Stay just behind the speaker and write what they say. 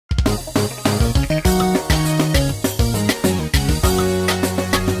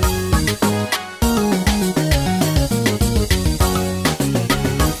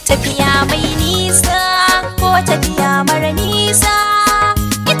Tafiya mai nisa ko tafiya mara nisa,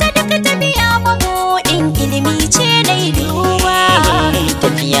 ita duka tafiya mabuɗin ilimi ce dai duba.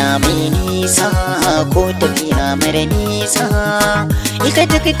 Tafiya mai nisa ko tafiya mara nisa, ita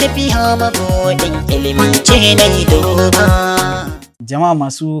duka tafiya mabuɗin ilimi ce dai duba. Jama'a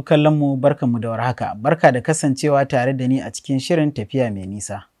masu kallon mu barkanmu da warhaka, barka da kasancewa tare da ni a cikin shirin tafiya mai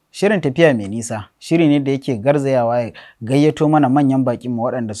nisa. Shirin tafiya mai nisa shiri ne da yake garzayawa ya gayyato mana manyan bakin mu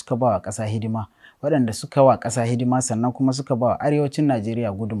waɗanda suka ba wa ƙasa hidima, waɗanda suka wa ƙasa hidima sannan kuma suka ba wa arewacin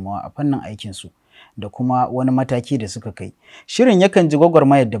Najeriya gudunmawa a fannin aikin su da kuma wani mataki da suka kai. Shirin yakan ji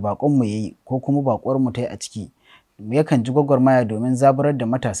gwagwarmayar da bakon mu yayi ko kuma bakuwar mu ta yi a ciki. Yakan ji gwagwarmaya domin zaburar da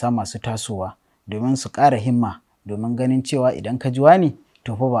matasa masu tasowa, domin su ƙara himma, domin ganin cewa idan ka ji wani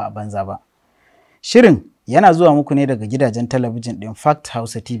to fa ba a banza ba. Shirin yana zuwa muku ne daga gidajen talabijin ɗin Fact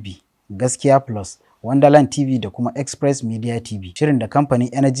Hausa TV, Gaskiya Plus, Wonderland TV da kuma Express Media TV. Shirin da kamfanin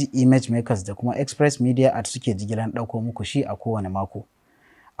Energy Image Makers da kuma Express Media Art suke jigilan ɗauko muku shi a kowane mako.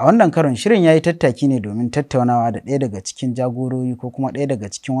 A wannan karon shirin ya yi tattaki ne domin tattaunawa da ɗaya daga cikin jagorori ko kuma ɗaya daga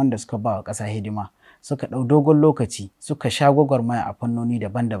cikin wanda suka ba wa ƙasa hidima, suka ɗau dogon lokaci, suka sha gwagwarmaya a fannoni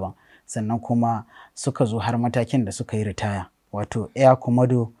daban-daban, sannan kuma suka zo har matakin da suka yi ritaya, wato Air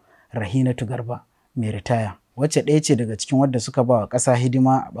Commodore Rahinatu Garba mai ritaya, wacce ɗaya ce daga cikin wadda suka ba wa ƙasa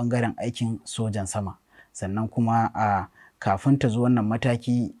hidima a ɓangaren aikin sojan sama. Sannan kuma a kafin ta zo wannan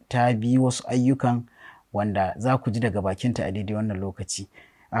mataki ta bi wasu ayyukan wanda za ku ji daga bakinta a daidai wannan lokaci.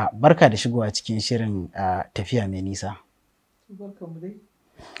 Barka da shigowa cikin shirin tafiya mai nisa.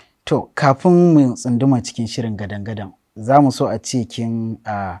 To, kafin mu tsunduma cikin shirin gadan-gadan, za mu so a ce kin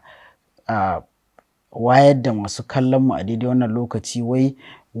wayar da masu kallon mu a daidai wannan lokaci wai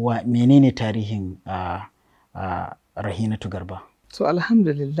menene tarihin Rahinatu Garba? To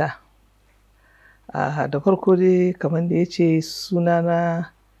alhamdulillah, da farko dai kamar da ya ce sunana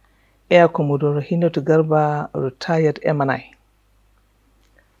Air Commodore Rahinatu Garba, retired MNI.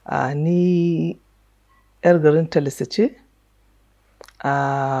 Ni 'yar garin Talisa ce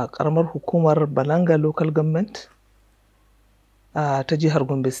a ƙaramar hukumar Balanga Local Government ta jihar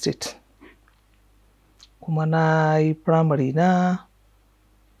Gombe State. Kuma na yi primary na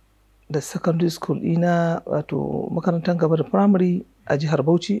da secondary school ina, wato makarantar gaba da primary a jihar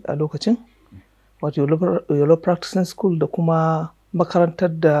Bauchi a lokacin, wato Yolo Practicing School, da kuma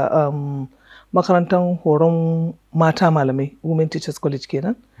makarantar horon mata malamai, Women Teachers College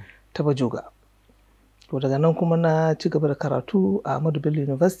kenan, ta Bajoga. To daga nan kuma na ci gaba da karatu a Ahmadu Bello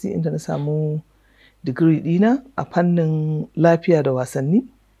University, inda na samu digiri dina a fannin lafiya da wasanni,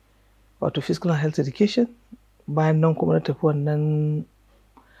 wato Physical and Health Education. Bayan nan kuma na tafi wannan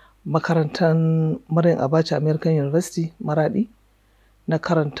makarantar Maryam Abacha American University Maradi, na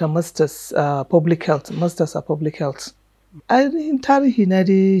karanta Masters Public Health, Masters a Public Health. Ainihin tarihi na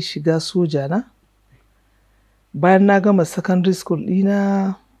dai shiga soja na, bayan na gama secondary school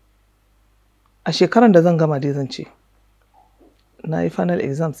dina, a shekaran da zan gama dai zan ce, na yi final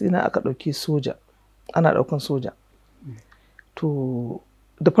exams ina aka ɗauki soja, ana ɗaukan soja. To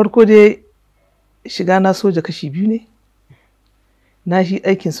da farko dai shiga na soja kashi biyu ne, na shi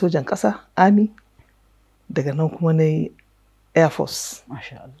aikin sojan ƙasa army, daga nan kuma na yi air force.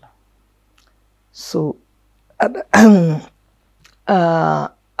 Masha Allah. So a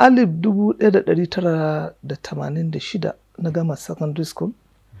 1986 na gama secondary school.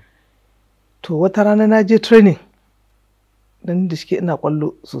 To wata rana na je training, don da shike ina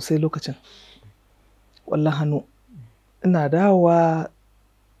kwallo sosai lokacin, kwallon hannu. Ina dawowa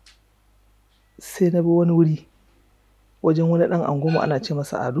sai na bi wani wuri wajen wani ɗan angoma ana ce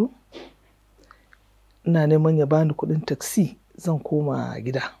masa Ado. Ina neman ya bani kuɗin taxi zan koma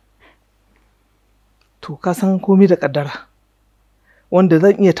gida. To ka san komai da ƙaddara, wanda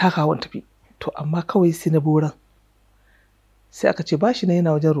zan iya takawan tafi, to amma kawai sai na boran. Sai aka ce bashi na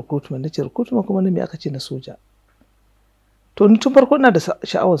yana wajen recruitment, nace recruitment kuma na me? Aka ce na soja. To ni tun farko ina da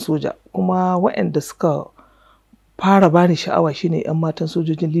sha'awar soja, kuma waɗanda suka fara bani sha'awa shine 'yan matan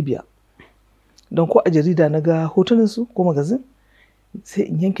sojojin Libya. Don ko a jarida na ga hotunan su ko magazin, sai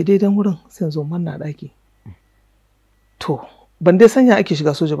in yanke daidan wurin sai in zo manna ɗaki. To ban dai sanya ake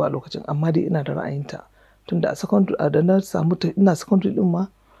shiga soja ba a lokacin, amma dai ina da ra'ayinta. Tunda a secondary da na samu ina secondary din ma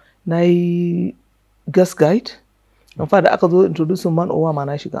na yi gas guide. In fa da aka zo introducing man owa ma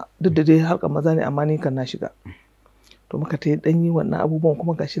na shiga, duk da dai harkar maza ne amma ni kan na shiga. To muka ta yi ɗanyi wannan abubuwan,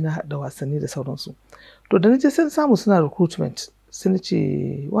 kuma gashi na haɗa wasanni da sauransu. To da na je sai samu suna recruitment, sai na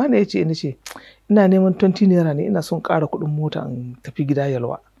ce wane ya ce, ina ce ina neman 20 naira ne, ina son ƙara kuɗin mota in tafi gida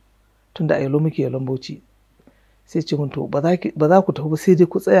Yalwa. tunda a Yalo muke Yalon Bauchi. Sai ce mun to ba za ku tafi ba sai dai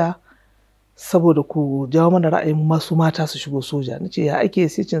ku tsaya saboda ku jawo mana ra'ayin masu mata su shigo soja. Nace ya ake?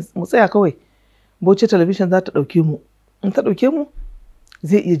 Sai ce mu tsaya kawai, Bauchi Television za ta ɗauke mu, in ta ɗauke mu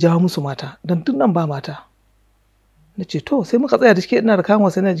zai iya jawo musu mata don tun nan ba mata. Na ce to sai muka tsaya da shi ina da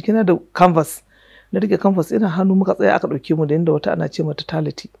canvas ina jikina da canvas, na rike canvas ina hannu muka tsaya aka ɗauke mu da inda wata ana ce mata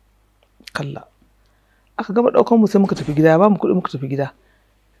tality kalla. Aka gama ɗaukan mu sai muka tafi gida, ba mu kuɗi muka tafi gida.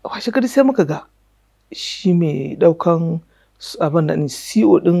 Washe gari sai muka ga shi mai ɗaukan abin da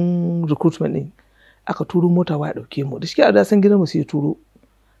CO ɗin recruitment ɗin aka turo mota waya ɗauke mu, da shi a da san gidan mu sai turo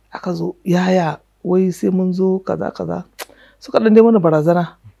aka zo yaya wai sai mun zo kaza kaza suka ɗan dai mana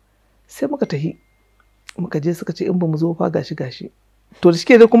barazana. Sai muka tafi muka je suka ce in ba mu zo fa gashi to da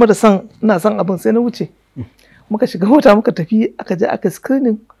shike dai kuma da ina son abin sai na wuce muka shiga mota muka tafi aka je aka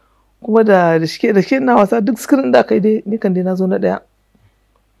screening kuma da shike ina wasa duk screening da aka yi dai ni kan dai na zo na daya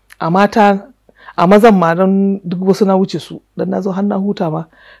a mata a mazan ma don duk wasu na wuce su dan na zo har na huta ma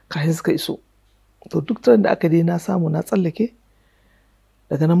kafin suka iso. To duk taren da aka dai na samu na tsallake.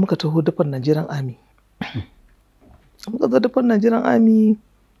 Daga nan muka taho dafan Nigerian Army. Muka zo dafan Nigerian Army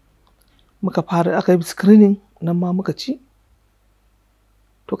muka fara aka yi screening nan ma muka ci.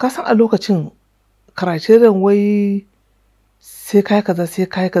 To ka san a lokacin criterion wai sai kai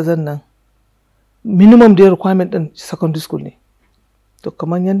kaza nan minimum da requirement din secondary school ne. To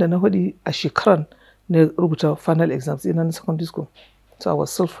kamar yadda na faɗi a shekaran na rubuta final exams ina na secondary school, so I was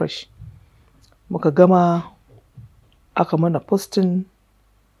still fresh. Muka gama aka mana posting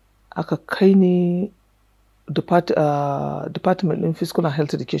aka kai ni department din physical and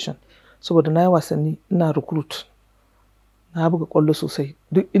health education saboda na yi wasanni ina recruit na buga kwallo sosai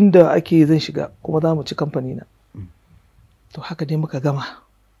duk inda ake zan shiga kuma za mu ci kamfani na. To haka dai muka gama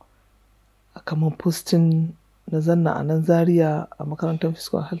aka man posting na zanna a nan Zaria a makarantar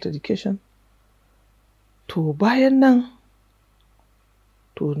physical and health education. To bayan nan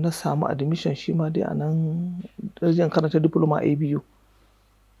to na samu admission shi ma dai a nan rijiyar karanta diploma ABU.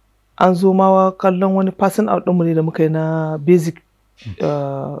 An zo ma kallon wani passing out ɗinmu ne da muka yi na basic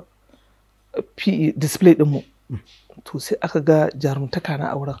PE display ɗinmu. To sai aka ga jarumtaka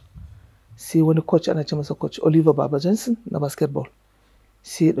na auren. Sai wani coach ana ce masa coach Oliver Baba Johnson na basketball.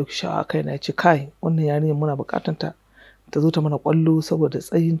 Sai ya ɗauki sha'awa kai na ya ce kai wannan yarinyar muna buƙatar ta zo ta mana ƙwallo saboda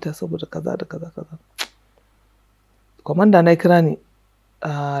tsayinta saboda kaza da kaza. Komanda na kira ni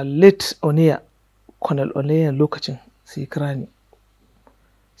late Oneya, Colonel Oneya lokacin sai kira ni.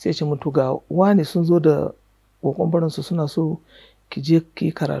 Sai ce mun to ga wani sun zo da kokon baransu suna so ki je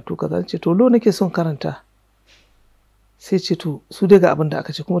ki karatu kaza. Ce to lo nake son karanta. Sai ce to su dai ga abin da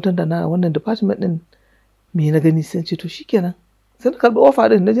aka ce kuma tunda na wannan department din me na gani sai ce to shikenan. Sai na karbi offer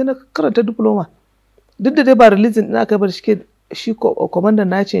din na je na karanta diploma. Duk da dai ba releasing din aka bar shi commander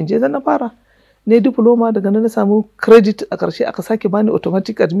na ce in je zan na fara. Ne diploma daga nan na samu credit a ƙarshe aka sake bani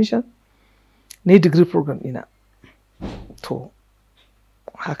automatic admission. Ne degree program ina. To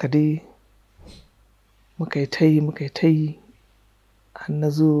haka dai muka yi ta yi har na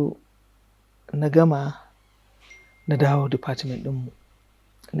zo na gama na dawo department ɗinmu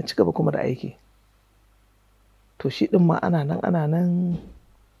na ci gaba kuma da aiki. To shi ɗin ma ana nan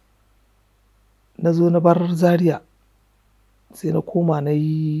na zo na bar Zaria sai na koma na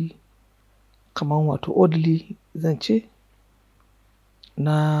yi kaman wato orderly zan ce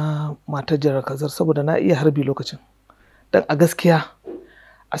na matar jarar kazar saboda na iya harbi lokacin. Dan a gaskiya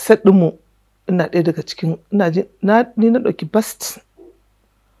a set ɗinmu ina ɗaya daga cikin ni na ɗauki best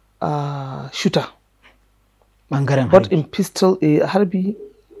shooter. Ɓangaren harbi. Both in pistol harbi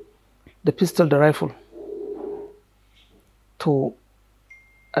da pistol da rifle. To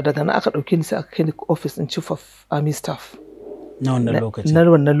a daga nan aka ɗauke ni sai aka kai ni office in chief of army staff. Na wannan lokacin. Na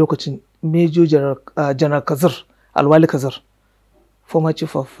wannan lokacin Major General Kazir, Alwali Kazir, former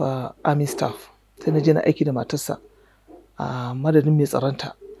chief of army staff. Sai na je na aiki da matarsa a madadin mai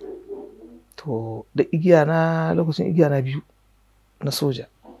tsaronta. To da igiya na lokacin igiya na 2 na soja.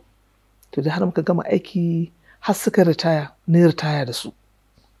 To da har muka gama aiki har suka ritaya, ni ritaya da su.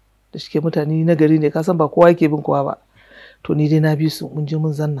 Da shike mutane na gari ne kasan ba kowa yake bin kowa ba. To ni dai na bi su mun je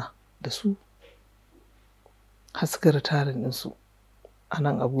mun zanna da su. Har suka ritaya din su a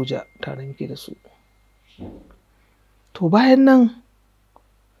nan Abuja tare muke da su. To bayan nan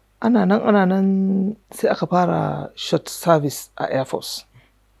ana nan sai aka fara short service a Air Force.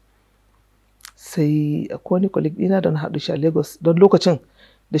 Sai akwai wani colleague ɗina da na haɗu shi a Lagos don lokacin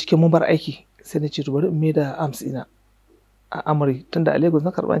da shike mun bar aiki sai na ce bari in mai da arms ina a Amri tunda a Lagos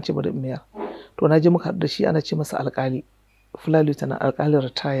na karɓa ce bari in mayar. To na je muka haɗu da shi ana ce masa alƙali Fly Lieutenant alƙali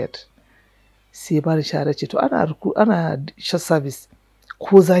retired. Sai ba da shahara ce to ana short service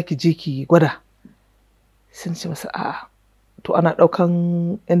ko za ki je ki gwada. Sun ce masa a'a, to ana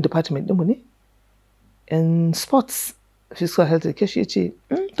ɗaukan 'yan department ɗinmu ne, 'yan sports, physical health education. Ya ce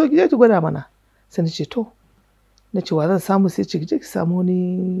to ki je ki gwada mana. Sai na ce to, na ce wa zan samu? Sai ce ki je ki samu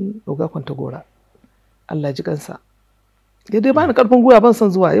wani Oga Kwantagora, Allah ji kansa. Ya dai bani karfin gwiwa, ban son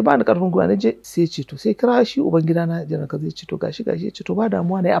zuwa, ya bani karfin gwiwa na je. Sai ce to sai kira shi uban gida na jiran ka, zai ce to gashi ya ce to ba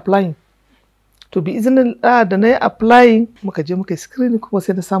damuwa, na yi applying. To bi izinin da na yi applying, muka je muka yi screening, kuma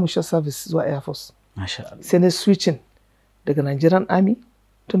sai na samu short service zuwa Air Force. Sai na switching daga Nigerian Army,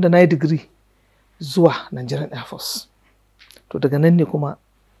 tunda na yi degree, zuwa Nigerian Air Force. To daga nan ne kuma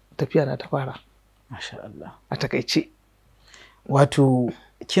tafiya na ta fara. A takaice. Wato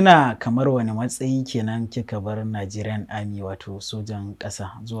kina kamar wani matsayi kenan kika bar Nigerian Army, wato sojan ƙasa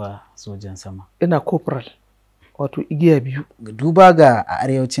zuwa sojan sama? Ina corporal, wato igiya biyu. Duba ga a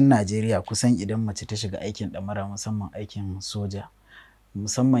arewacin Najeriya kusan idan mace ta shiga aikin ɗamara, musamman aikin soja,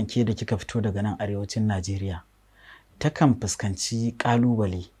 musamman ke da kika fito daga nan arewacin Najeriya, takan fuskanci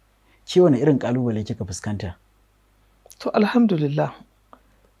ƙalubale. Ke wani irin ƙalubale kika fuskanta? To alhamdulillah,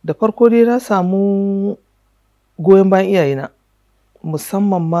 da farko dai na samu goyon bayan iyayena,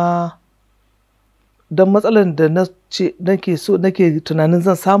 musamman ma don matsalar da nake tunanin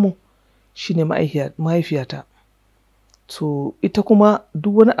zan samu shine mahaifiyata. To ita kuma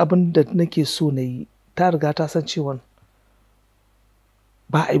duk wani abin da nake so na yi, ta riga ta san cewa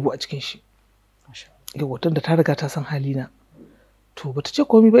ba aibu a cikin shi. Yawatan da ta riga ta san halina, to bata ce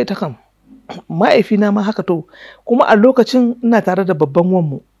komai ba ita kam. Mahaifina ma haka. To kuma a lokacin ina tare da babban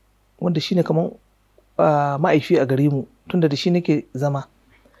wanmu, wanda shine kaman ma'aifi a gare mu, tunda da shi nake zama,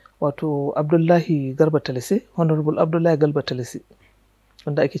 wato Abdullahi Garba Talise, Honorable Abdullahi Garba Talise,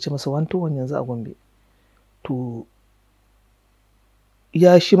 wanda ake ce masa 121 yanzu a Gombe. To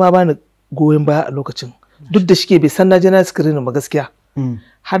ya shi ma bani goyon baya a lokacin, duk da shike bai san na je na screening ba gaskiya.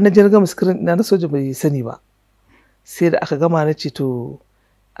 Har na je na gama screening na soja bai sani ba. Sai da aka gama na ce to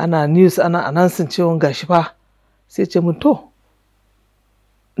ana news, ana announcing cewa gashi fa. Sai ce mun to,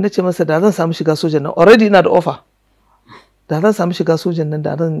 na ce masa da zan samu shiga sojan nan, already ina da offer, da zan samu shiga sojan nan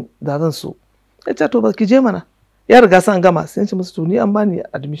da zan so. Ya ce to ba ki je mana, ya riga san gama. Sai ce masa to ni an bani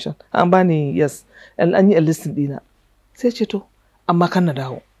admission, an bani yes, an yi enlisting dina. Sai ce to amma kan na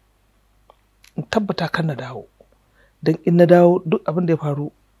dawo, in tabbata kan na dawo, don in na dawo duk abin da ya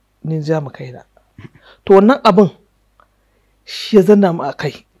faru ni ja mu kaina. To wannan abin shi ya zanna mu a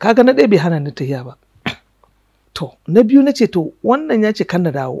kai. Kaga na ɗaya bai hana ni tafiya ba. To na biyu na ce to wannan ya ce kan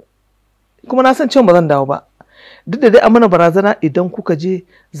na dawo, kuma na san cewa ba zan dawo ba. Duk da dai an mana barazana idan kuka je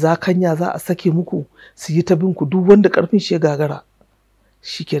zakanya za a sake muku su yi ta binku, duk wanda karfin shi ya gagara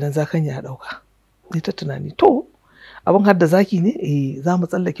shi kenan zakanya ya ɗauka. Ni ta tunani to abin har da zaki ne, za mu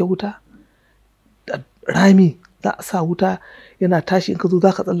tsallake wuta da rami, za a sa wuta yana tashi, in ka zo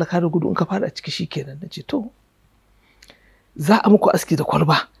za ka tsallaka da gudu, in ka fada a ciki shi kenan. Na ce to za a muku aski da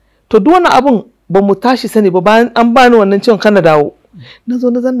kwalba. To duk wani abun ba mu tashi sani ba, bayan an bani wannan ciwon kan na dawo. Na zo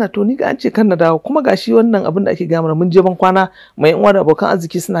na zanna to ni ga an ce kan na dawo, kuma gashi wannan abin da ake gaya mana, mun je ban kwana, mai uwa da abokan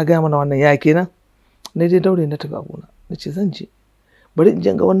arziki suna gaya mana wannan, ya kenan. Na dai daure na tafi abuna, na ce zan je, bari in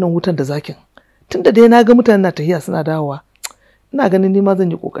je ga wannan wutan da zakin, tunda dai na ga mutane na tahiya suna dawowa, ina ganin ni ma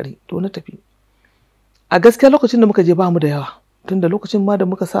zan yi kokari. To na tafi. A gaskiya lokacin da muka je ba mu da yawa, tunda lokacin ma da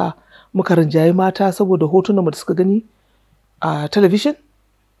muka rinjaye mata saboda hotunan da suka gani a talabishin,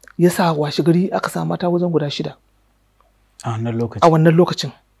 ya sa washe gari aka sa mata wajen guda 6 a wannan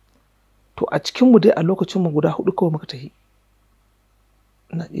lokacin. To a cikinmu dai a lokacinmu guda 4 kawai muka tafi.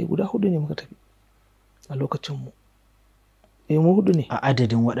 Guda 4 ne muka tafi a lokacinmu. Mu 4 ne. A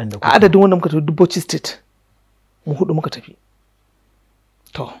adadin waɗanda muka tafi Dubboci State, mu 4 muka tafi.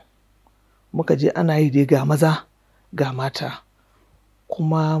 To muka je ana yi dai ga maza ga mata,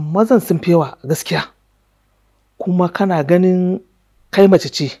 kuma mazan sun fewa gaskiya, kuma kana ganin kai mace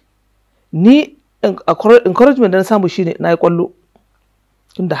ce. Ni encouragement da na samu shine na yi kwallo,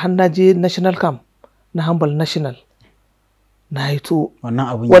 tunda har na je national camp na Humble National na yi. To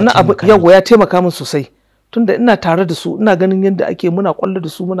wannan abu yawa ya taimaka min sosai, tunda ina tare da su, ina ganin yadda ake, muna kwallo da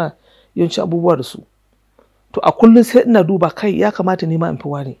su, muna yawanci abubuwa da su. To a kullum sai ina duba kai, ya kamata ni ma in fi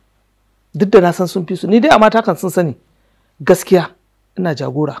wani, duk da na san sun fi su. Ni dai a mata kan sun sani gaskiya ina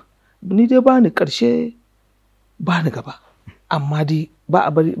jagora. Ni dai ba ni ƙarshe ba ni gaba, amma dai ba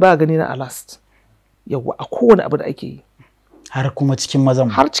a gani na a last. Yawwa a kowane abu da ake yi. Har kuma cikin mazan?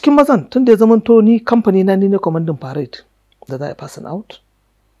 Har cikin mazan, tun da ya zama to ni kamfani na, ni ne commanding parade da za a passing out,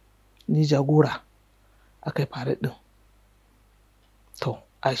 ni jagora akai parade din. To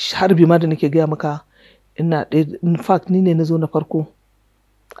a harbi ma da nake gaya maka, ina ɗaya, in fact ni ne na zo na farko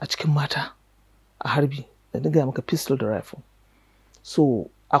a cikin mata a harbi, da na gaya maka pistol da rifle. so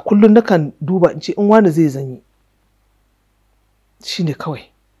a kullum nakan duba in ce in wani zai zanyi shine kawai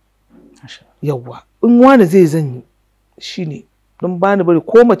yawwa in wani zai zanyi shine don bani bari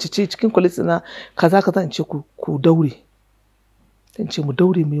ko mace ce cikin kwaliti na kaza in ce ku daure in ce mu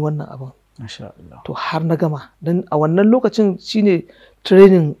daure mu yi wannan abin to har na gama don a wannan lokacin shine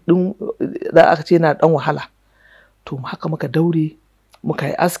training din da aka ce na dan wahala to haka muka daure muka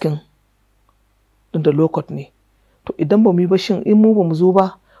yi askin din da lokot ne to idan ba mu yi ba shin in mu ba mu zo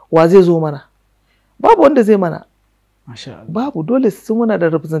ba wa zai zo mana babu wanda zai mana babu dole sun muna da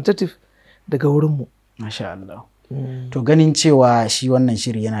representative daga wurinmu masha Allah. To ganin cewa shi wannan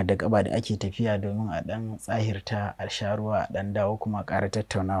shiri yana da gaba da ake tafiya domin a dan tsahirta a sha ruwa a dan dawo kuma ƙara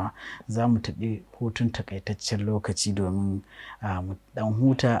tattaunawa za mu taɓi hutun takaitaccen lokaci domin mu dan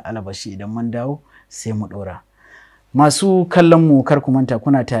huta alabashi idan mun dawo sai mu ɗora. Masu kallon mu kar ku manta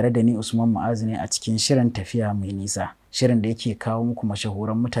kuna tare da ni Usman Mu'azu ne a cikin shirin tafiya mai nisa. Shirin da yake kawo muku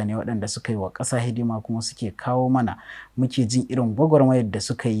mashahuran mutane waɗanda suka yi wa ƙasa hidima kuma suke kawo mana muke jin irin gwagwarmayar da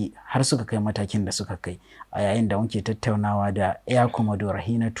suka yi har suka kai matakin da suka kai a yayin da muke tattaunawa da COMMODORE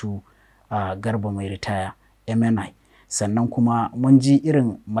RAHINATU GARBA mai ritaya MNI sannan kuma mun ji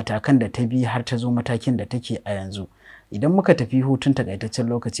irin matakan da ta bi har ta zo matakin da take a yanzu. Idan muka tafi hutun takaitaccen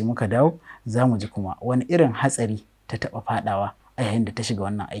lokaci muka dawo za mu ji kuma wani irin hatsari ta taɓa faɗawa a yayin da ta shiga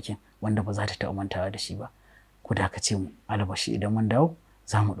wannan aikin wanda ba za ta taɓa mantawa da shi ba. Ku dakace mu albashi idan mun dawo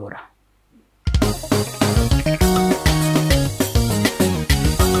za mu ɗora.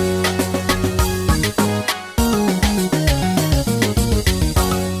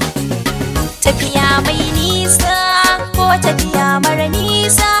 Tafiya mai nisa ko tafiya mara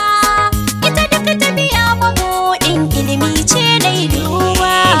nisa ita duka tafiya mabuɗin ilimi ce dai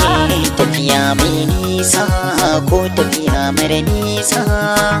duba. Tafiya mai nisa ko tafiya mara nisa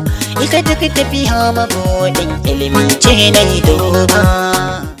ita duka tafiya mabuɗin ilimi ce dai duba.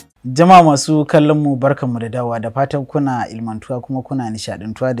 Jama'a masu kallon mu barkanmu da dawowa da fatan kuna ilmantuwa kuma kuna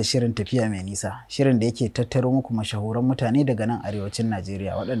nishadantuwa da shirin tafiya mai nisa. Shirin da yake tattaro muku mashahuran mutane daga nan arewacin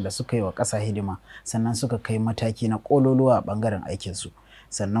Najeriya waɗanda suka yi wa ƙasa hidima sannan suka kai mataki na ƙololuwa a ɓangaren aikinsu.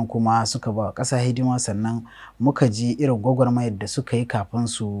 Sannan kuma suka ba wa ƙasa hidima sannan muka ji irin gwagwarmayar da suka yi kafin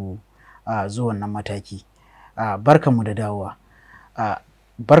su zuwa wannan mataki. Barkanmu da dawowa.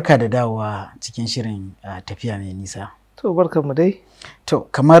 Barka da dawowa cikin shirin tafiya mai nisa. To barkanmu dai. To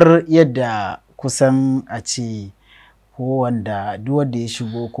kamar yadda kusan a ce ko wanda duk wanda ya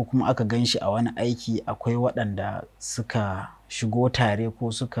shigo ko kuma aka gan shi a wani aiki akwai waɗanda suka shigo tare ko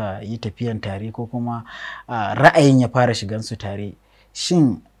suka yi tafiyan tare ko kuma ra'ayin ya fara shigansu tare.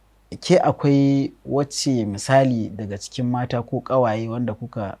 Shin ke akwai wacce misali daga cikin mata ko ƙawaye wanda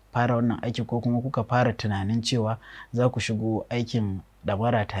kuka fara wannan aiki ko kuma kuka fara tunanin cewa za ku shigo aikin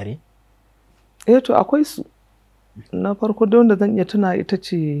ɗamara tare? To akwai su. Na farko da wanda zan iya tuna ita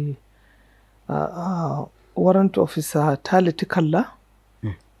ce warrant officer Taliti Kalla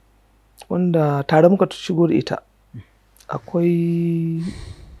wanda tare muka shigo da ita. Akwai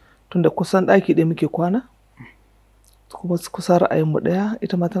tunda kusan ɗaki ɗaya muke kwana kuma kusan ra'ayinmu ɗaya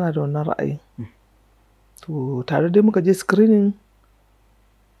ita ma tana da wannan ra'ayin. To tare dai muka je screening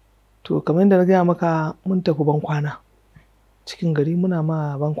to kamar yadda na gaya maka mun tafi ban kwana cikin gari muna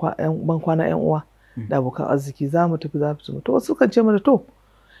ma ban kwana 'yan uwa da abokan arziki za mu tafi to wasu kan ce mana to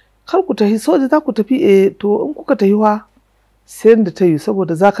kar ku tafi soja za ku tafi to in kuka tafi wa sai da ta yi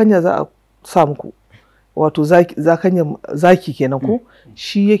saboda zakanya za a sa muku wato zakanya zaki kenan ko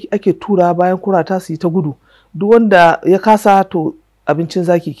shi ake tura bayan kurata su yi ta gudu duk wanda ya kasa to abincin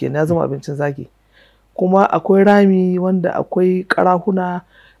zaki kenan ya zama abincin zaki kuma akwai rami wanda akwai karahuna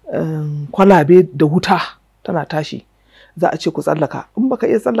kwalabe da wuta tana tashi za a ce ku tsallaka in baka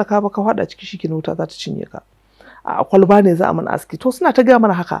iya tsallaka ba ka fada ciki shikenan wuta za ta cinye ka a kwalba ne za a mana aski to suna ta gaya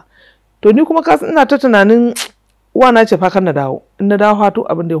mana haka to ni kuma ina ta tunanin na ce fa kan na dawo in na dawo hato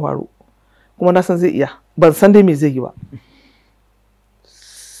abin da ya faru kuma na san zai iya ban san dai me zai yi ba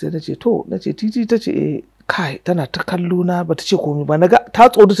sai na ce titi ta ce kai tana ta kallo na bata ce komai ba naga ta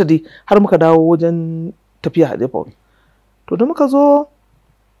tsoro ta dai har muka dawo wajen tafiya a depot to da muka zo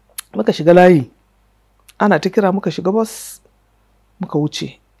muka shiga layi ana ta kira muka shiga bus muka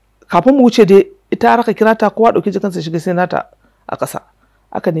wuce kafin mu wuce dai ita aka kira ta kowa dauki jikansa shiga sai nata a ƙasa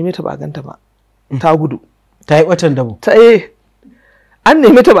aka neme ta ba a ganta ba ta gudu ta yi watan dabo ta an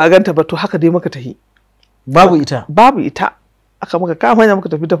neme ta ba a ganta ba to haka dai muka tafi babu ita aka muka kama hanya muka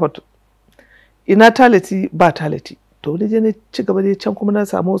tafi dafa ina talati ba talati to ne je ne ci gaba dai can kuma na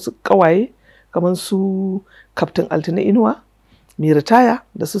samu wasu kawaye kamar su Captain Altina Inuwa mai ritaya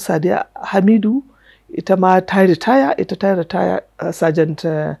da su Sadiya Hamidu ita ma ta ritaya Sergeant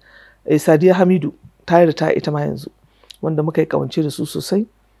Sadiya Hamidu ta ritaya ita ma yanzu wanda muka yi kawance da su sosai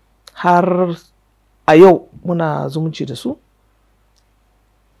har a yau muna zumunci da su.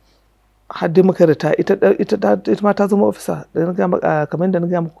 Har dai muka rita ita ma ta zama officer kamar da na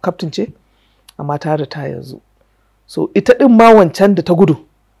gaya muku captain ce, amma ta rita yanzu. So ita din ma wancan da ta gudu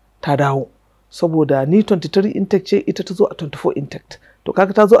ta dawo, saboda ni 23 intake ce, ita ta zo a 24 intake. To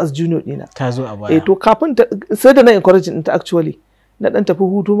kaga ta zo as junior dina. Ta zo a baya. To kafin sai da na encouraging ta actually. Na dan tafi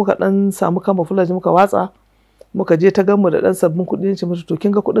hutu muka dan samu camouflage muka watsa, muka je ta gamu da dan sabbin kuɗi, ce mata to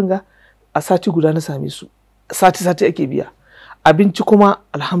kin ga kuɗin ga a sati guda na same su. Sati ake biya. Abinci kuma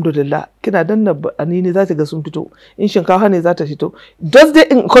alhamdulillah kina danna anini za ta ga sun fito, in shinkafa ne za ta fito, just dai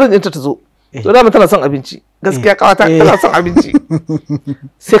encourage ta zo. To da tana son abinci, gaskiya kawata tana son abinci.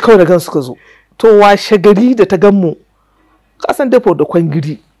 Sai kawai da gan suka zo. To washe gari da ta gan mu, kasan depot da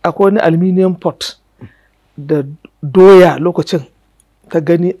kwangiri akwai wani aluminium pot da doya lokacin ka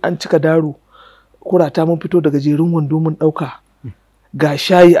gani an cika daro, kurata mun fito daga jerin wando mun dauka, ga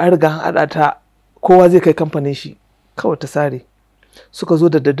shayi an riga an hada ta, kowa zai kai kamfanin shi, kawai ta sare. Suka zo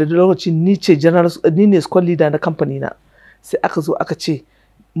da lokacin ni ne squad leader na kamfani na. Sai aka zo aka ce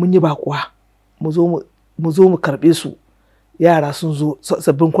mun yi bakuwa mu zo mu karbe su, yara sun zo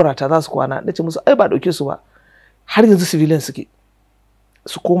sabbin kurata za su kwana. Nace musu ai ba dauke su ba, har yanzu civilian suke,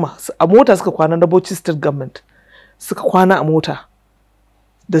 su koma a mota. Suka kwana na Bauchi State Government, suka kwana a mota.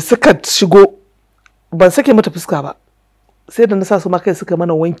 Da suka shigo ban sake mata fuska ba, sai da na sa su ma kai suka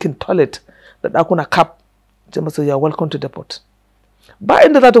mana wankin toilet da dakuna cap. Ce masa ya welcome to the port. Ba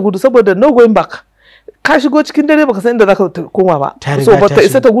inda za ta gudu, saboda no going back. Ka shigo cikin dare baka san inda za ka koma ba, so ba ta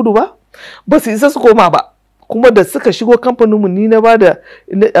isa ta gudu ba su isa su koma ba. Kuma da suka shigo kamfaninmu ni na ba da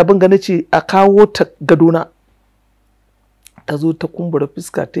abin ga nace a kawo ta gadona, ta zo ta kumbura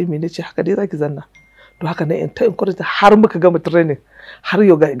fuska ta yi mai, nace haka dai zaki zanna. To haka na ta encourage har muka gama training, har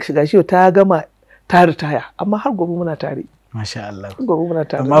yau gashi yau ta gama ta ritaya, amma har gobe muna tare. Masha Allah. Gobe muna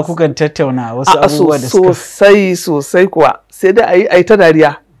tare. Amma kukan tattauna wasu abubuwa da suka sosai kuwa, sai dai ayi ta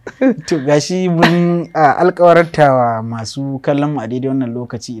dariya. To gashi mun alƙawartawa masu kallon mu a daidai wannan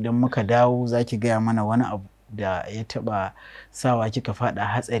lokaci, idan muka dawo zaki gaya mana wani abu da ya taba sawa kika fada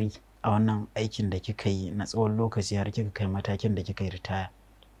hatsari a wannan aikin da kika yi na tsawon lokaci har kika kai matakin da kika yi ritaya.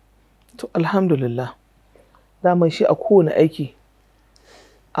 To alhamdulillah, daman shi a kowane aiki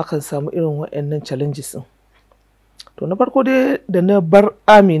akan samu irin waɗannan challenges din. To na farko dai da na bar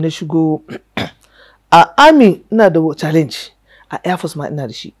army na shigo a army ina da challenge, a air force ma ina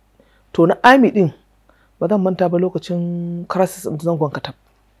da shi. To na army din ba zan manta ba, lokacin crisis din zangon Kataf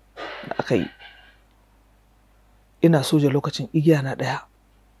da aka yi, ina soja lokacin, igiya na daya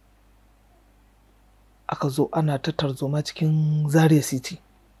aka zo ana ta tarzoma cikin Zaria City.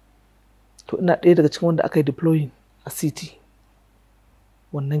 To ina ɗaya daga cikin wanda aka yi deploying a city,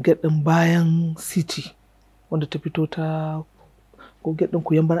 wannan gate din bayan city wanda ta fito ta ko gate din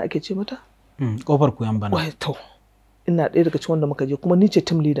kuyan bana ake ce mata, kofar kuyan bana. To ina ɗaya daga cikin wanda muka je, kuma ni ce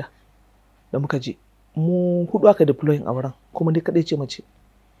team leader da muka je. Mu hudu aka deploying a wurin, kuma ni kadai ce mace,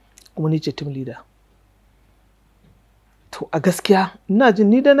 kuma ni ce team leader. To a gaskiya ina jin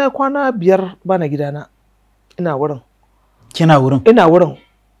ni da na kwana 5 bana gidana, ina wurin. Kina wurin? Ina wurin,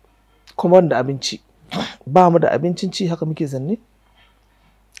 kuma da abinci ba mu da abincin ci, haka muke zanne.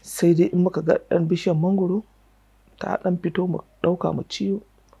 Sai dai in muka ga ɗan bishiyar mangoro ta ɗan fito mu ɗauka mu ciyo,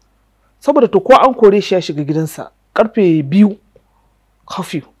 saboda to ko an kore shi ya shiga gidansa karfe 2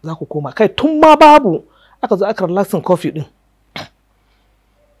 coffee za ku koma. Kai tun ma babu, aka zo aka relaxing coffee din,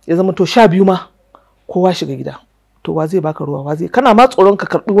 ya zama to 12 ma kowa shiga gida. To wa zai baka ruwa? Wa zai? Kana ma tsoron ka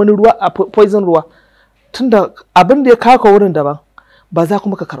karbi wani ruwa a poison ruwa, tunda abin da ya kaka wurin daban, ba za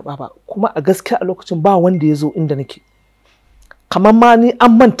kuma ka karba ba. Kuma a gaskiya a lokacin ba wanda ya zo inda nake, kamar ma ni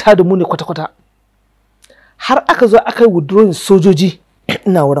an manta da mu ne kwata-kwata. Har aka zo aka yi withdrawing sojoji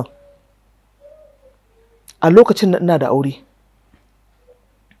ina wurin. A lokacin ina da aure,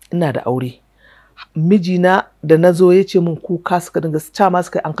 mijina da na zo ya ce min kuka suka dinga ca ma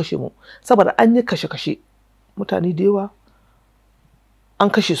suka an kashe mu, saboda an yi kashe-kashe mutane da yawa, an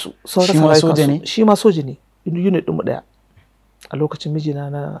kashe su. Shi ma soja ne? Shi ma soja ne, unit ɗinmu ɗaya a lokacin mijina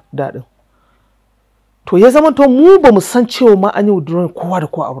na daɗin. To ya zama to mu ba mu san cewa ma an yi withdrawing kowa da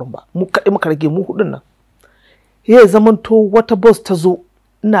kowa a wurin ba, mu kaɗai muka rage mu hudun nan. Ya zama to wata boss ta zo,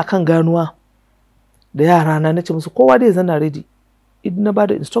 ina kan ganuwa da yara na, nace musu kowa dai zana ready, idan na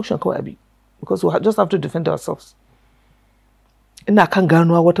bada instruction kawai abi, because we just have to defend ourselves. Ina kan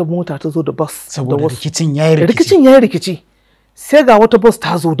ganuwa wata mota ta zo da bus, saboda rikicin yayi rikici. Sai ga wata bus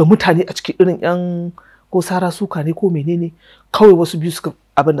ta zo da mutane a cikin irin yan ko sara suka ne ko menene, kawai wasu biyu suka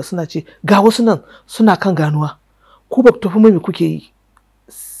abin da suna ce ga wasu nan suna kan ganuwa, ku ba ku tafi mai kuke yi?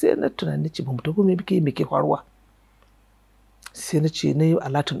 Sai na tunani ce ba mu tafi mai muke yi, me ke faruwa? sai na ce na yi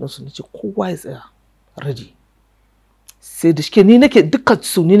alatin ɗinsu na ce kowa ya tsaya ready. Sai da shike ni nake dukkan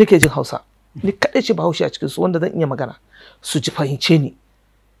su ni nake jin Hausa, ni kaɗai ce Bahaushe a cikin su wanda zan iya magana su ji fahimce ni.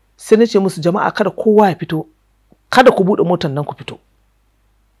 Sai na ce musu jama'a kada kowa ya fito, kada ku buɗe motar nan ku fito,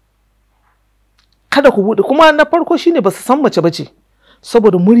 kada ku buɗe. Kuma na farko shine ba su san mace bace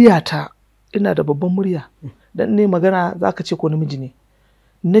saboda muryata ina da babban murya, dan ne magana zaka ce ko namiji ne.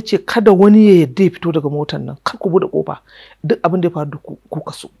 Na ce kada wani ya yadda ya fito daga motar nan, kar ku buɗe kofa, duk abin da ya faru da ku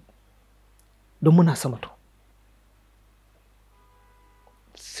kaso don muna sama to.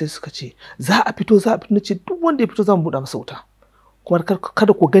 Sai suka ce za a fito. Na ce duk wanda ya fito za mu buɗe masa wuta, kuma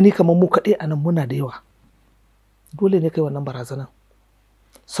kada ku gani kamar mu kaɗai a nan muna da yawa. Dole ne kai wannan barazanan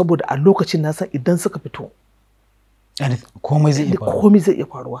saboda a lokacin na san idan suka fito komai zai iya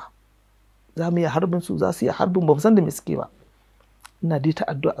faruwa. Za mu iya harbin su, za su iya harbin, ba mu san da me suke ba. Ina dai ta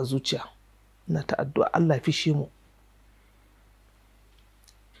addu'a a zuciya, ina ta addu'a Allah ya fishe mu.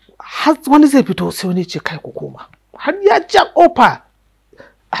 Har wani zai fito sai wani ce kai ku koma, har ya ja kofa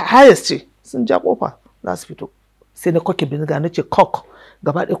highest ce sun ja kofa za su fito. Sai na koke bindiga na ce cock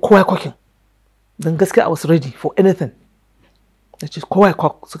gaba ɗaya kowa ya kokin, don gaskiya I was ready for anything. Na ce kowa ya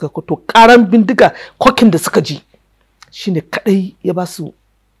cock, suka to karan bindiga kokin da suka ji shine kadai ya ba su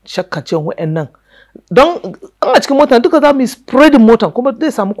shakka cewa wa'annan, don a cikin mota duka za mu yi spreading motan kuma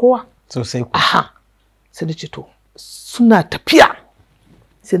zai samu kowa sosai ku. Aha, sai na ce to suna tafiya.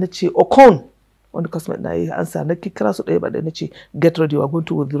 Sai na ce Okon wani customer na yi ansa, na kira su ɗaya ba ɗaya na ce get ready we are going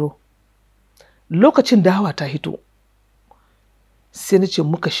to withdraw. Lokacin dawa ta hito sai na ce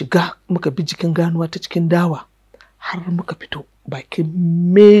muka shiga muka bi jikin ganuwa ta cikin dawa har muka fito bakin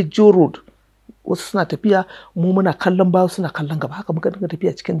major road. Wasu suna tafiya mu muna kallon baya suna kallon gaba, haka muka dinga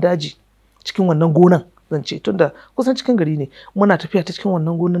tafiya cikin daji cikin wannan gonan zan ce tunda kusan cikin gari ne. Muna tafiya ta cikin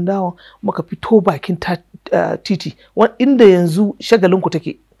wannan gonan dawa muka fito bakin titi inda yanzu shagalinku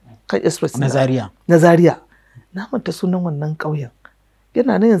take kan express na Zaria. Na manta sunan wannan ƙauyen,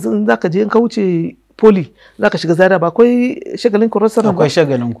 yana nan yanzu in zaka je in ka wuce poli zaka shiga Zaria ba akwai shagalinku restaurant ba? Akwai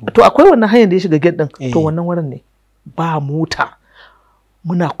shagalinku. To akwai wannan hanyar da ya shiga gate din. To wannan wurin ne ba mota.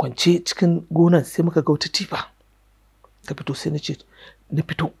 Muna kwance cikin gonan sai muka ga wata tifa ta fito. Sai na ce na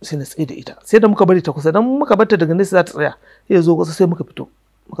fito sai na tsaye da ita, sai da muka bari ta kusa dan muka bar ta daga nesa za ta tsaya, sai ya zo kusa sai muka fito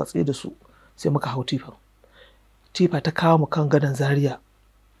muka tsaye da su sai muka hau tifa ta kawo mu kan gadon Zaria,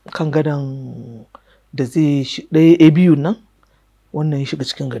 kan gadon da zai ɗaya ABU nan wannan ya shiga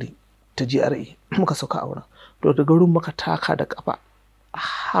cikin gari ta GRA. Muka sauka a wurin, to daga wurin muka taka da kafa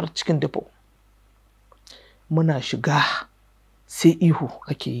har cikin depo. Muna shiga sai ihu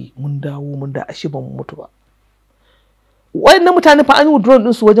ake yi mun dawo ashe ba mu mutu ba. Wayannan mutane fa an yi withdrawal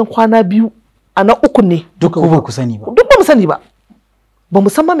ɗinsu wajen kwana 2, a na 3 ne. Duk ba ku sani ba? Duk ba mu sani ba. Ba mu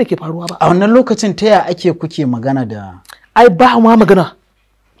san ma me ke faruwa ba. A wannan lokacin ta ya ake kuke magana da? Ai ba ma magana.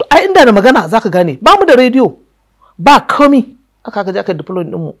 To ai inda da magana zaka gane, ba mu da rediyo, ba komi. Aka ga aka deploy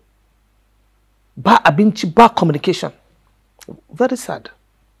din mu. Ba abinci, ba communication. Very sad.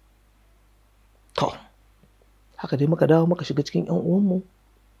 To haka dai muka dawo muka shiga cikin 'yan uwanmu,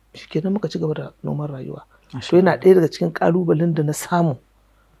 shikenan muka ci gaba da noman rayuwa. To yana ɗaya daga cikin ƙalubalen da na samu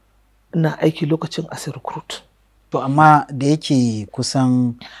ina aiki lokacin as a recruit. To amma da yake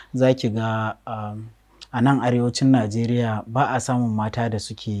kusan zaki ga a nan arewacin Najeriya ba a samun mata da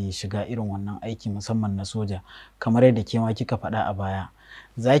suke shiga irin wannan aiki musamman na soja, kamar yadda ke ma kika faɗa a baya.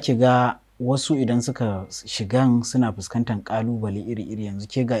 Zaki ga wasu idan suka shigan suna fuskantar ƙalubale iri-iri, yanzu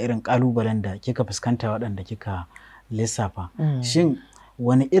ke ga irin ƙalubalen da kika fuskanta waɗanda kika lissafa. Shin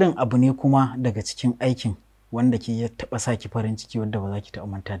wani irin abu ne kuma daga cikin aikin wanda ke ya taɓa sa ki farin ciki wanda ba za ki taɓa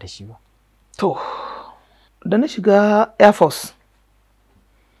manta da shi ba? To, da na shiga Air Force,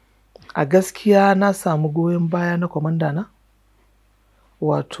 a gaskiya na samu goyon baya na kwamanda na,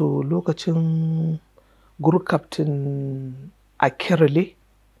 wato lokacin Group Captain Akirale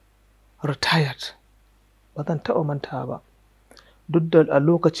retired. Ba zan taɓa mantawa ba. Duk da a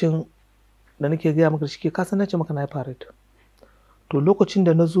lokacin da nake gaya maka shi ke kasan na ce maka na yi parade. To lokacin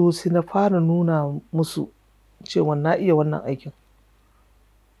da na zo sai na fara nuna musu cewa na iya wannan aikin,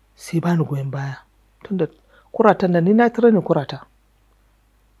 sai ba ni goyon baya. Tunda kuratan da ni na training kurata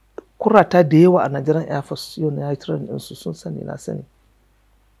da yawa a Nigerian Air Force yau na yi training ɗinsu sun sani na sani.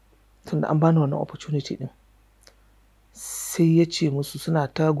 Tunda an bani wannan opportunity din. Sai ya ce musu suna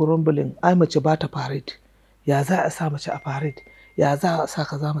ta grumbling, ai mace ba ta parade, ya za a sa mace a parade, ya za a sa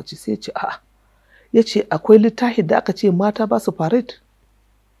kaza mace. Sai ya ce a'a, ya ce akwai littafin da aka ce mata ba su parade,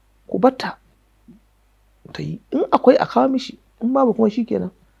 ku batta ta yi, in akwai a kawo mishi, in babu kuma shi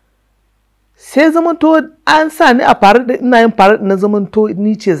kenan. Sai zamanto an sa ni a parade, ina yin parade na zamanto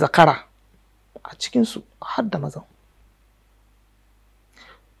ni ce zakara a cikinsu har da mazan.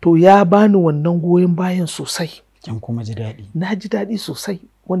 to ya bani wannan goyon bayan sosai. Kin kuma ji daɗi? Na ji daɗi sosai,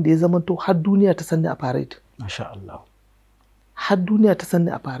 wanda ya zamanto har duniya ta sanni a parade. Masha Allah. Har duniya ta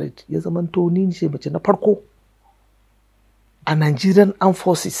sanni a parade, ya zamanto ni ce mace na farko a Nigerian Armed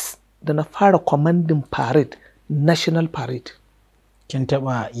Forces da na fara commanding parade, national parade. Kin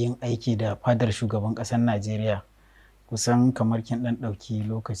taɓa yin aiki da fadar shugaban ƙasar Najeriya, kusan kamar kin ɗan ɗauki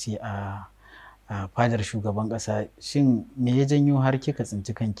lokaci a fadar shugaban ƙasa. Shin me ya janyo har kika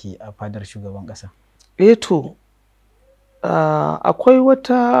tsinci kanki a fadar shugaban ƙasa? To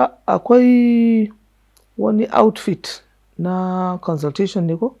akwai wani outfit na consultation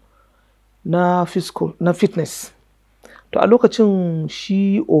ne ko na fitness. To a lokacin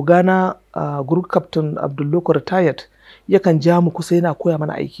shi ogana group captain Abdulloko retired yakan ja mu kusa yana koya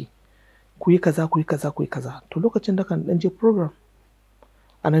mana aiki, ku yi kaza ku yi kaza ku yi kaza. To lokacin da kan dan je program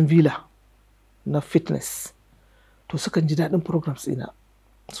a nan villa na fitness, to sukan ji daɗin programs ina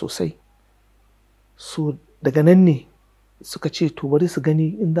sosai. So daga nan ne suka ce to bari su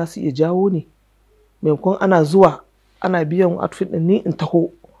gani in za su iya jawo ne, maimakon ana zuwa ana biyan outfit din ni in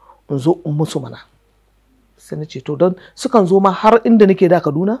taho in zo in musu mana. Sai na ce to don sukan zo ma har inda nake da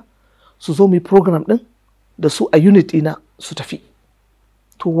Kaduna su zo mu yi program din da su a unit ina su tafi.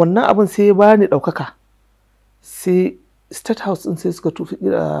 To wannan abin sai ya bani ɗaukaka. Sai state house din sai suka tufi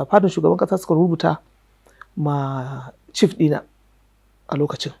fadin shugaban kasa suka rubuta ma chief dina a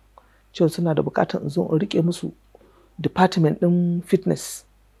lokacin cewa suna da bukatar in zo in rike musu department din fitness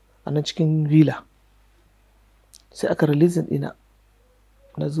a nan cikin villa. Sai aka release dina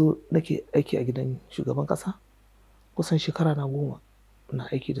na zo nake aiki a gidan shugaban kasa kusan shekara na 10 na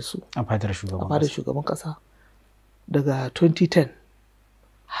aiki da su a fadar shugaban kasa daga 2010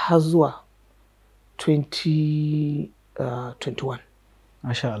 har zuwa 2021.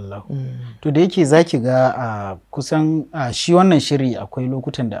 Masha Allah. To da yake zaki ga kusan shi wannan shiri akwai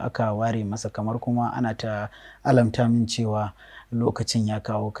lokutan da aka ware masa, kamar kuma ana ta alamta min cewa lokacin ya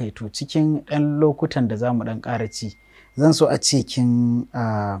kawo kai. To cikin ɗan lokutan da za mu ɗan ƙara ci, zan so a ce kin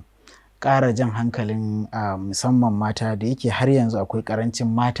ƙara jan hankalin musamman mata, da yake har yanzu akwai ƙarancin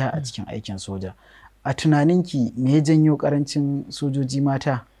mata a cikin aikin soja. A tunaninki me ya janyo ƙarancin sojoji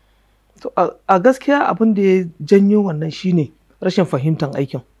mata? To a gaskiya abin da ya janyo wannan shine rashin fahimtar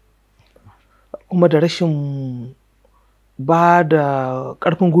aikin, kuma da rashin ba da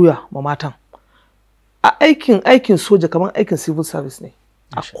ƙarfin gwiwa ma matan. A aikin soja kamar aikin civil service ne,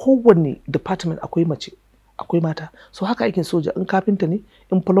 a kowanne department akwai mace akwai mata. So haka aikin soja, in kafinta ne,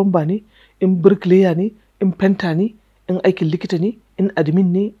 in plumber ne, in bricklayer ne, in penta ne, in aikin likita ne, in admin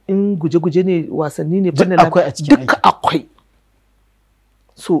ne, in guje-guje ne, wasanni ne, duka akwai.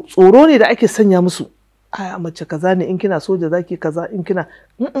 So tsoro ne da ake sanya musu, a mace kaza ne, in kina soja zaki kaza, in kina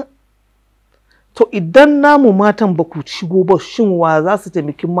to idan namu matan ba ku shigo ba, shin wa za su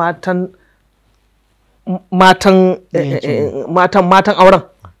taimaki matan auren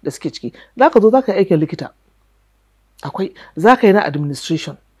da suke ciki? Za ka zo za ka yi aikin likita, akwai, za ka yi na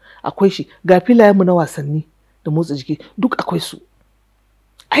administration, akwai shi, ga filayenmu na wasanni da motsa jiki duk akwai su.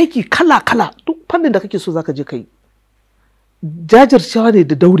 Aiki kala-kala, duk fannin da kake so za ka je ka yi. Jajircewa ne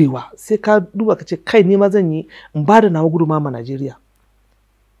da daurewa, sai ka duba ka ce kai ne ma zan yi in ba da nawa gudunmawa ma Najeriya.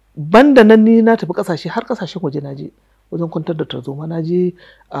 Banda nan ni na tafi kasashe, har kasashen waje na je wajen kwantar da tarzoma, na je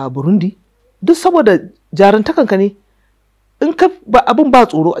a Burundi, duk saboda jarantakanka ne. In ka ba abin ba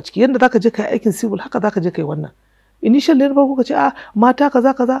tsoro a ciki, yadda zaka je kai aikin civil haka zaka je kai wannan. Initial ne farko ka ce mata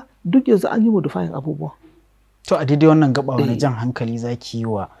kaza kaza, duk yanzu an yi modifying abubuwa. To a daidai wannan gaba wani jan hankali zaki yi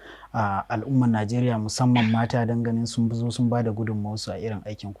wa al'ummar Najeriya musamman mata don ganin sun zo sun ba da gudunmawarsu a irin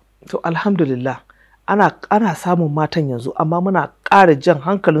aikin ku? To alhamdulillah ana samun matan yanzu, amma muna ƙara jan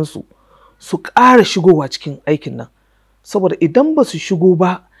hankalinsu su ƙara shigowa cikin aikin nan, saboda idan ba su shigo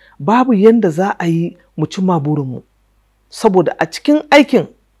ba babu yanda za a yi mu cimma burinmu. Saboda a cikin aikin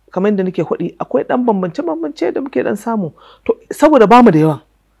kamar yadda nake faɗi akwai ɗan bambance-bambance da muke ɗan samu, to saboda bamu da yawan.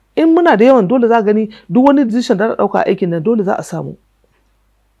 In muna da yawan dole za gani duk wani decision da ɗauka aikin nan dole za a samu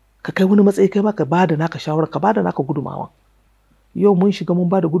ka kai wani matsayi, kai ma ka bada naka shawara, ka bada naka gudumawa. Yau mun shiga mun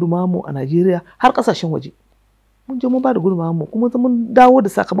bada gudumawa mu a Najeriya har kasashen waje, mun je mun bada gudumawa mu kuma mun dawo da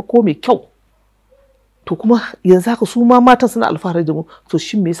sakamako mai kyau. To kuma yanzu haka su ma matan suna alfahari da mu, to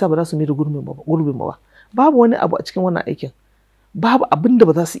shin me yasa ba za su mai da gurbin mu ba? Babu wani abu a cikin wannan aikin, babu abin da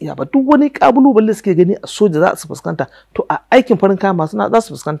ba za su iya ba. Duk wani kalubale da suke gani a soja za su fuskanta, to a aikin farin kaya masu za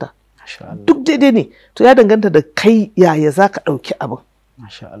su fuskanta. Duk daidai ne, to ya danganta da kai yaya za ka ɗauki abin.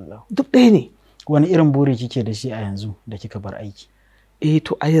 Masha Allah. Duk ɗaya ne. Wani irin buri kike da shi a yanzu da kika bar aiki?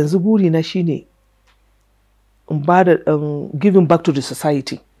 To a yanzu buri na shine in ba da giving back to the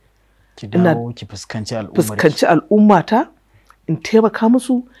society. Ki dawo ki fuskanci al'ummata. Fuskanci al'ummata, in taimaka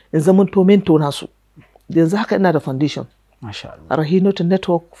musu in zama to mentor nasu. Yanzu haka ina da foundation Rahinatu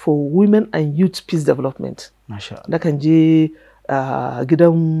Network for Women and Youth Peace Development. Nakan je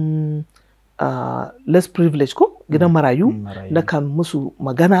gidan less privileged ko gidan marayu nakan musu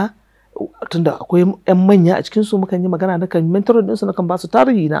magana tunda akwai 'yan manya a cikinsu mukan yi magana nakan mentoring ɗinsu nakan ba su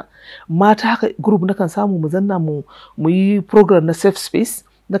tarihi na mata haka group nakan samu mu zanna mu yi program na safe space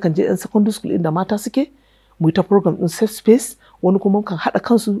nakan je 'yan secondary school inda mata suke mu yi ta program ɗin safe space wani kuma kan haɗa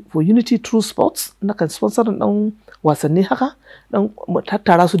kansu for unity through sports nakan sponsor ɗan wasanni haka ɗan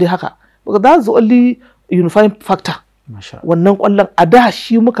tattara su dai haka because that's the only unifying factor. Wannan kwallon a da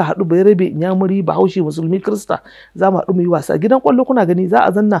shi muka haɗu bai rabe inyamuri bahaushe musulmi krista za mu haɗu mu yi wasa gidan kwallo kuna gani za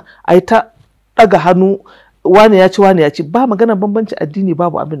a zanna a yi ta ɗaga hannu wane ya ci ba magana bambanci addini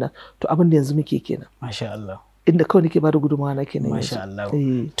babu abin nan to abin da yanzu muke kenan. Masha Allah. Inda kawai nake bada gudunmawa na kenan. Masha Allah.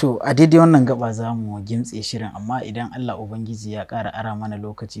 To a daidai wannan gaba za mu gimtse shirin amma idan Allah Ubangiji ya ƙara ara mana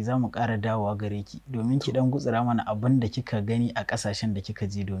lokaci za mu ƙara dawowa gare ki domin ki dan gutsura mana abin da kika gani a ƙasashen da kika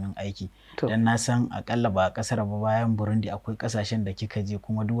je domin aiki. Dan na san akalla ba a ƙasar ba bayan Burundi akwai ƙasashen da kika je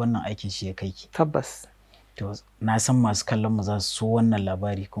kuma duk wannan aikin shi ya kai ki. Tabbas. To na san masu kallon mu za su so wannan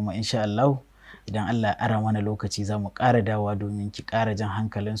labari kuma insha Allah idan Allah ya ara mana lokaci za mu ƙara dawowa domin ki ƙara jan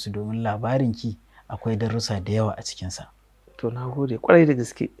hankalinsu domin labarin ki akwai darussa da yawa a cikinsa. To na gode kwarai da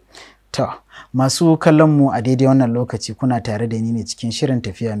gaske. To masu kallon mu a daidai wannan lokaci kuna tare da ni ne cikin shirin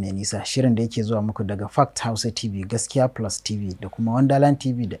tafiya mai nisa shirin da yake zuwa muku daga Fact Hausa TV Gaskiya Plus TV da kuma Wonderland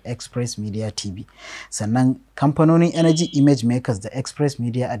TV da Express Media TV. Sannan kamfanonin Energy Image Makers da Express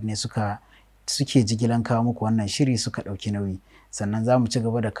Media Ad ne suke jigilan kawo muku wannan shiri suka ɗauki nauyi. Sannan za mu ci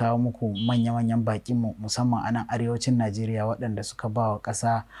gaba da kawo muku manya-manyan baƙinmu musamman a nan arewacin Najeriya waɗanda suka ba wa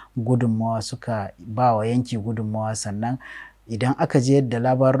ƙasa gudunmawa suka ba wa yanki gudunmawa sannan idan aka je yadda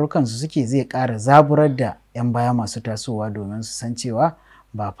labarukansu suke zai ƙara zaburar da 'yan baya masu tasowa domin su san cewa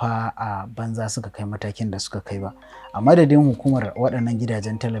ba fa a banza suka kai matakin da suka kai ba. A madadin hukumar waɗannan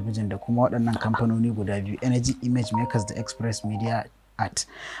gidajen talabijin da kuma waɗannan kamfanoni guda biyu Energy Image Makers da Express Media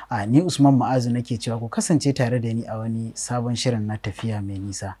ni Usman Ma'azu nake cewa ku kasance tare da ni a wani sabon shirin na tafiya mai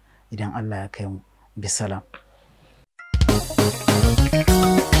nisa idan Allah ya kai mu. Bisalam.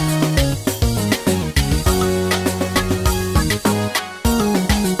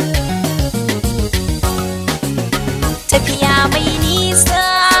 Tafiya mai nisa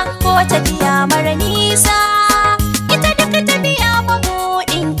ko tafiya mara nisa